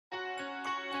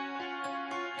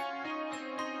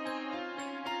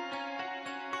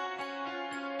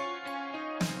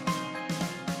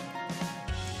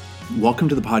Welcome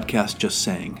to the podcast, Just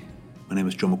Saying. My name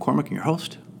is Joe McCormick, and your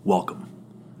host. Welcome.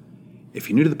 If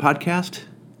you're new to the podcast,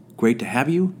 great to have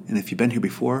you. And if you've been here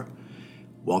before,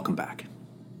 welcome back.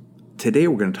 Today,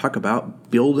 we're going to talk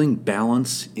about building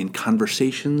balance in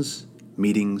conversations,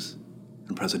 meetings,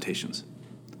 and presentations.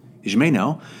 As you may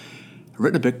know, I've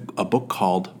written a book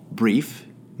called Brief,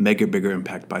 Make a Bigger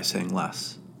Impact by Saying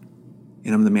Less.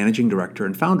 And I'm the managing director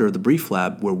and founder of the Brief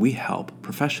Lab, where we help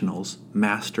professionals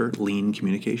master lean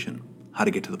communication, how to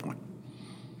get to the point.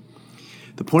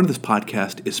 The point of this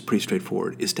podcast is pretty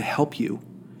straightforward, is to help you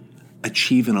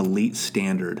achieve an elite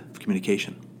standard of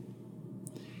communication.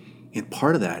 And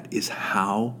part of that is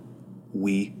how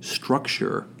we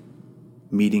structure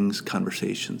meetings,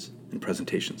 conversations, and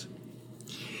presentations.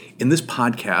 In this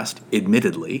podcast,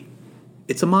 admittedly,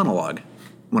 it's a monologue.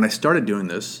 When I started doing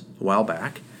this a while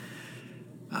back,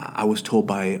 I was told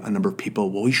by a number of people,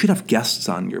 well, you should have guests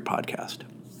on your podcast.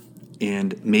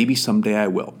 And maybe someday I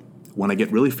will. When I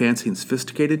get really fancy and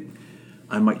sophisticated,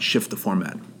 I might shift the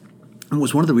format. And it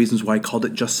was one of the reasons why I called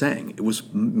it Just Saying. It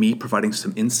was me providing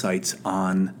some insights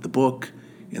on the book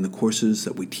and the courses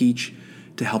that we teach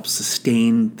to help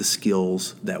sustain the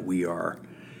skills that we are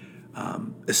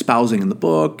espousing in the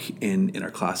book, in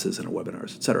our classes, and our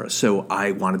webinars, etc. So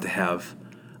I wanted to have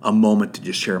a moment to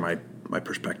just share my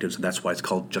perspectives, and that's why it's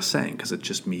called Just Saying, because it's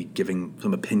just me giving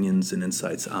some opinions and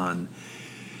insights on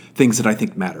things that I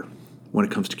think matter when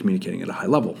it comes to communicating at a high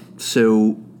level.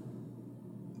 So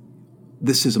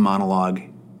this is a monologue,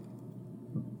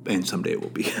 and someday it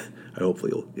will be.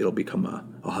 Hopefully it'll become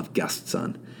I'll have guests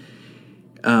on.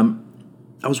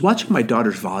 I was watching my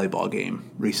daughter's volleyball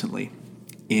game recently,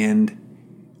 and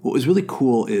what was really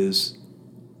cool is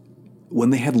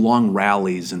when they had long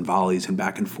rallies and volleys and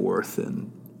back and forth,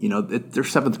 and they're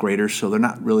seventh graders, so they're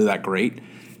not really that great.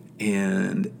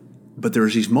 But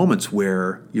there's these moments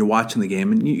where you're watching the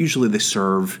game, and usually they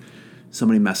serve,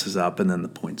 somebody messes up, and then the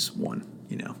point's won.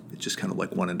 It's just kind of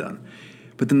like one and done.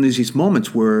 But then there's these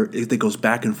moments where it goes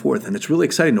back and forth, and it's really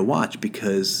exciting to watch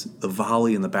because the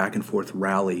volley and the back and forth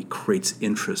rally creates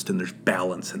interest, and there's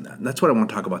balance in that. And that's what I want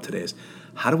to talk about today is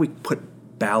how do we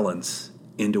put balance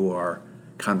into our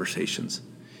conversations,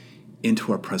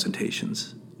 into our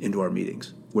presentations, into our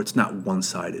meetings, where it's not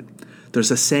one-sided. There's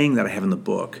a saying that I have in the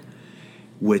book,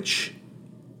 which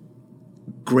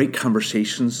great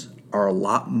conversations are a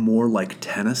lot more like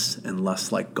tennis and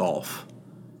less like golf.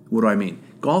 What do I mean?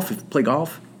 Golf, if you play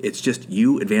golf, it's just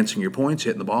you advancing your points,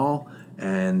 hitting the ball,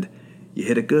 and you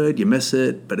hit it good, you miss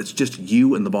it, but it's just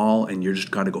you and the ball, and you're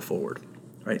just got to go forward,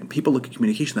 right? And people look at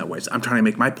communication that way. So I'm trying to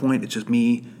make my point, it's just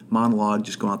me, monologue,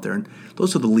 just go out there. And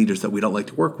those are the leaders that we don't like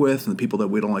to work with, and the people that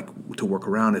we don't like to work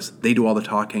around is they do all the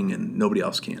talking and nobody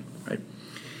else can, right?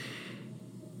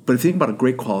 But if you think about a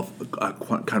great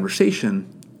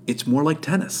conversation, it's more like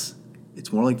tennis.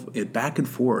 It's more like back and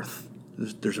forth.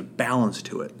 There's a balance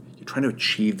to it. You're trying to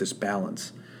achieve this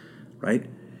balance, right?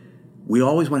 We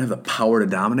always want to have the power to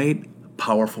dominate,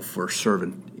 powerful first serve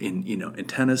in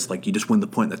tennis, like you just win the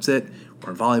point, that's it.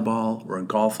 Or in volleyball, or in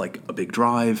golf, like a big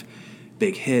drive,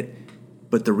 big hit.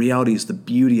 But the reality is the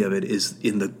beauty of it is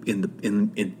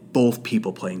in both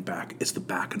people playing back. It's the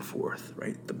back and forth,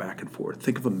 right? The back and forth.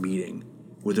 Think of a meeting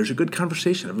where there's a good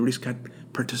conversation. Everybody's got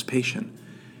participation.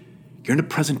 You're in a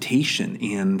presentation,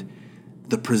 and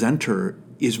the presenter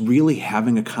is really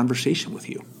having a conversation with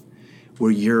you,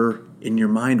 where you're in your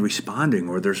mind responding,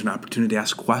 or there's an opportunity to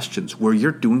ask questions, where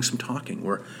you're doing some talking,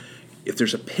 where if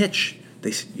there's a pitch,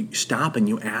 you stop and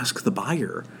you ask the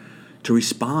buyer to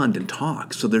respond and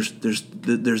talk. So there's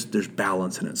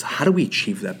balance in it. So how do we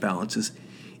achieve that balance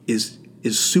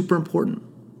is super important.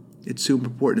 It's super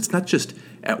important. It's not just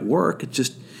at work, it's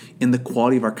just in the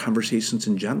quality of our conversations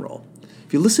in general.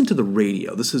 If you listen to the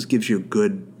radio, gives you a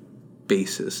good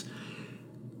basis.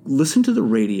 Listen to the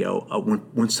radio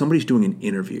when somebody's doing an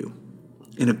interview.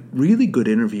 And a really good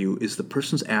interview is the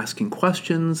person's asking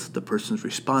questions, the person's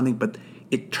responding, but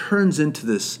it turns into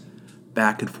this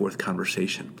back and forth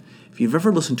conversation. If you've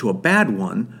ever listened to a bad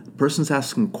one, the person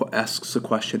asks a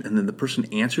question, and then the person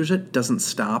answers it, doesn't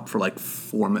stop for like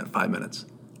 5 minutes.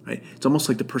 Right? It's almost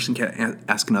like the person can't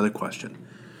ask another question.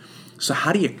 So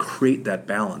how do you create that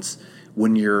balance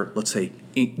when you're, let's say,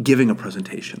 giving a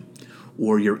presentation,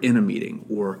 or you're in a meeting,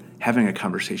 or having a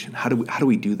conversation? How do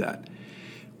we do that?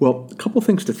 Well, a couple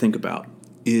things to think about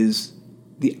is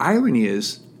the irony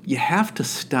is you have to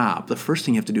stop. The first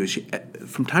thing you have to do is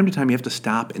from time to time you have to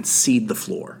stop and cede the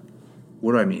floor.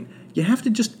 What do I mean? You have to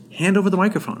just hand over the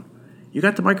microphone. You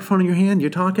got the microphone in your hand, you're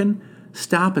talking,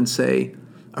 stop and say,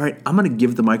 all right, I'm going to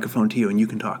give the microphone to you and you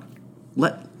can talk.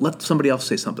 Let somebody else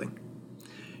say something.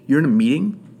 You're in a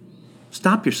meeting,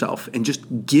 Stop yourself and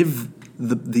just give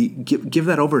give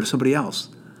that over to somebody else.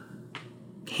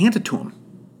 Hand it to them.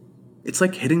 It's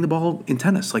like hitting the ball in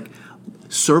tennis. Like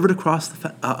serve it across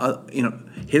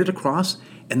hit it across,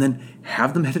 and then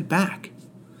have them hit it back.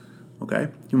 Okay?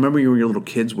 You remember you were your little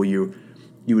kids where you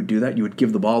would do that? You would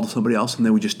give the ball to somebody else and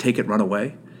they would just take it and run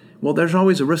away? Well, there's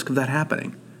always a risk of that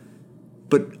happening.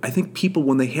 But I think people,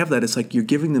 when they have that, it's like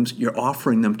you're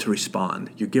offering them to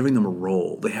respond. You're giving them a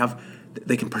role.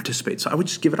 They can participate. So I would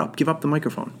just give up the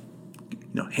microphone.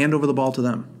 Hand over the ball to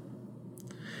them.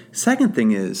 Second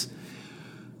thing is,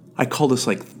 I call this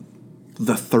like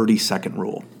the 30-second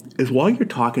rule. Is while you're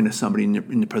talking to somebody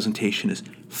in the presentation, is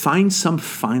find some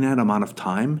finite amount of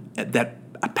time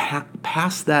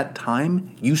past that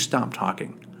time, you stop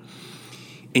talking.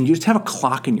 And you just have a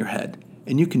clock in your head.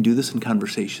 And you can do this in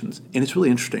conversations. And it's really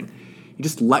interesting. You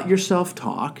just let yourself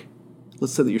talk.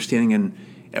 Let's say that you're standing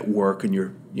at work and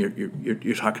you're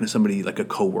talking to somebody like a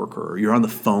coworker, or you're on the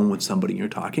phone with somebody and you're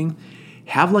talking.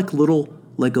 Have like a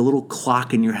little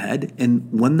clock in your head. And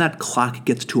when that clock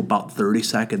gets to about 30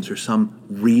 seconds or some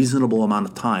reasonable amount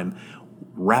of time,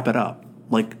 wrap it up.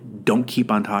 Like, don't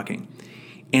keep on talking.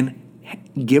 And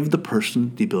give the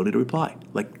person the ability to reply.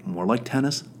 Like, more like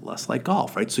tennis, less like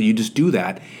golf, right? So you just do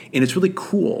that, and it's really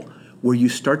cool where you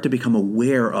start to become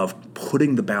aware of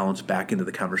putting the balance back into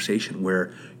the conversation,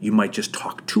 where you might just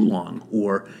talk too long,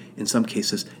 or in some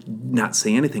cases not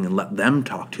say anything and let them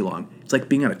talk too long. It's like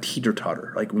being on a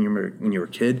teeter-totter. Like when you were a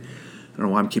kid, I don't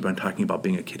know why I'm keep on talking about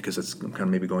being a kid, because I'm kind of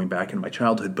maybe going back into my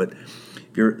childhood, but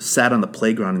if you're sat on the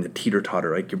playground in the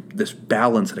teeter-totter, like this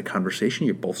balance in a conversation,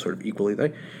 you're both sort of equally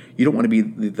there. You don't want to be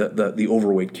the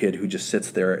overweight kid who just sits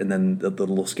there and then the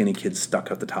little skinny kid stuck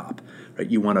at the top, right?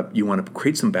 You want to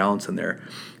create some balance in there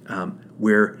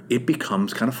where it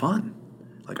becomes kind of fun.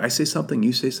 Like I say something,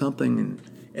 you say something,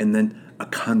 and then a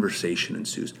conversation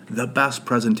ensues. The best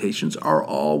presentations are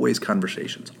always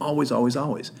conversations. Always, always,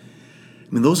 always.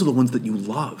 I mean, those are the ones that you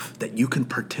love, that you can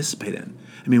participate in.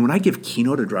 I mean, when I give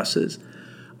keynote addresses,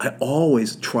 I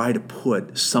always try to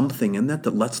put something in that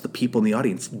lets the people in the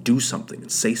audience do something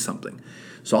and say something.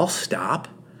 So I'll stop,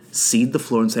 cede the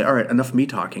floor, and say, all right, enough of me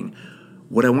talking.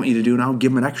 What I want you to do now,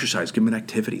 give them an exercise, give them an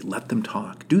activity, let them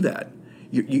talk. Do that.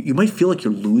 You might feel like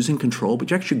you're losing control, but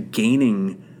you're actually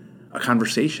gaining a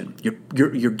conversation.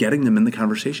 You're getting them in the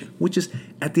conversation, which is,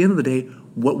 at the end of the day,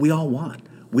 what we all want.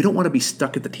 We don't want to be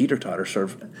stuck at the teeter-totter,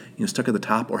 sort of, stuck at the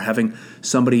top, or having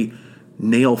somebody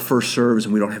nail first serves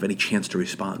and we don't have any chance to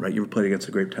respond, right? You ever played against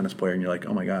a great tennis player and you're like,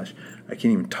 oh my gosh, I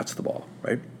can't even touch the ball,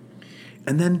 right?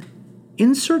 And then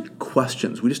insert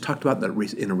questions. We just talked about that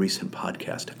in a recent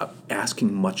podcast,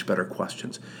 asking much better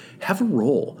questions. Have a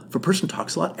role. If a person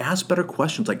talks a lot, ask better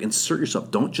questions, like insert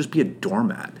yourself. Don't just be a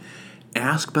doormat.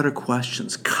 Ask better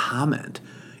questions, comment,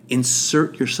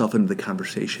 insert yourself into the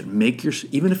conversation.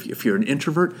 Even if you're an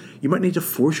introvert, you might need to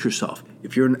force yourself.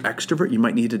 If you're an extrovert, you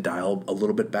might need to dial a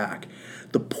little bit back.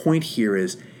 The point here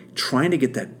is trying to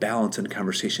get that balance in a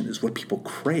conversation is what people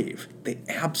crave. They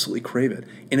absolutely crave it.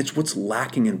 And it's what's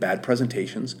lacking in bad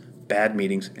presentations, bad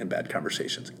meetings, and bad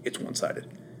conversations. It's one-sided.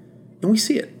 And we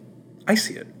see it. I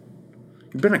see it.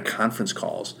 You've been on conference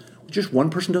calls where just one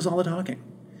person does all the talking.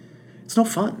 It's no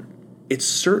fun. It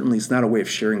certainly is not a way of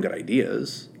sharing good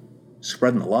ideas.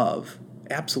 Spreading the love?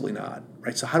 Absolutely not,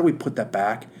 right? So how do we put that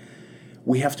back?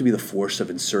 We have to be the force of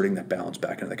inserting that balance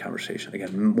back into the conversation.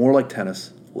 Again, more like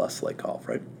tennis, less like golf,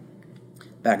 right?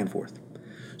 Back and forth.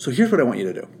 So here's what I want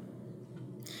you to do.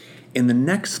 In the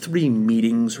next 3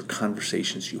 meetings or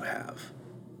conversations you have,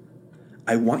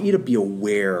 I want you to be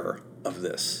aware of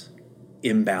this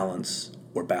imbalance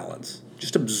or balance.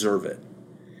 Just observe it.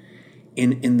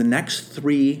 In the next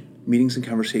 3 meetings and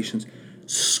conversations,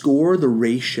 score the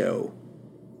ratio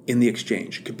in the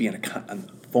exchange. It could be in a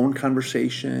phone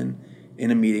conversation,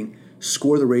 in a meeting.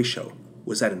 Score the ratio.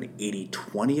 Was that an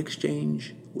 80-20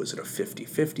 exchange? Was it a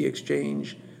 50-50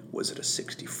 exchange? Was it a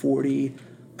 60-40?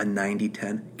 A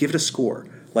 90-10? Give it a score.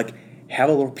 Like, have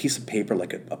a little piece of paper,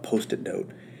 like a Post-it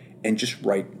note, and just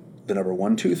write the number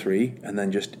 1, 2, 3, and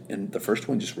then just in the first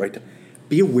one, just write down.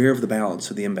 Be aware of the balance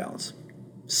or the imbalance.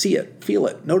 See it, feel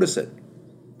it, notice it.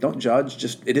 Don't judge,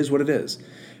 just it is what it is.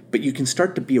 But you can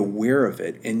start to be aware of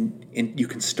it, and you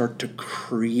can start to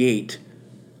create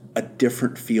a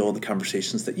different feel in the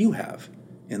conversations that you have,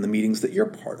 in the meetings that you're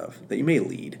part of, that you may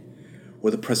lead,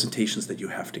 or the presentations that you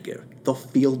have to give. They'll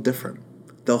feel different.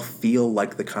 They'll feel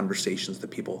like the conversations that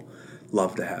people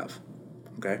love to have.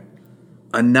 Okay?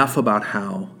 Enough about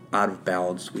how out of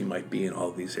balance we might be in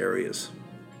all these areas.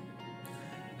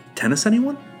 Tennis,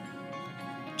 anyone?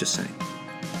 Just saying.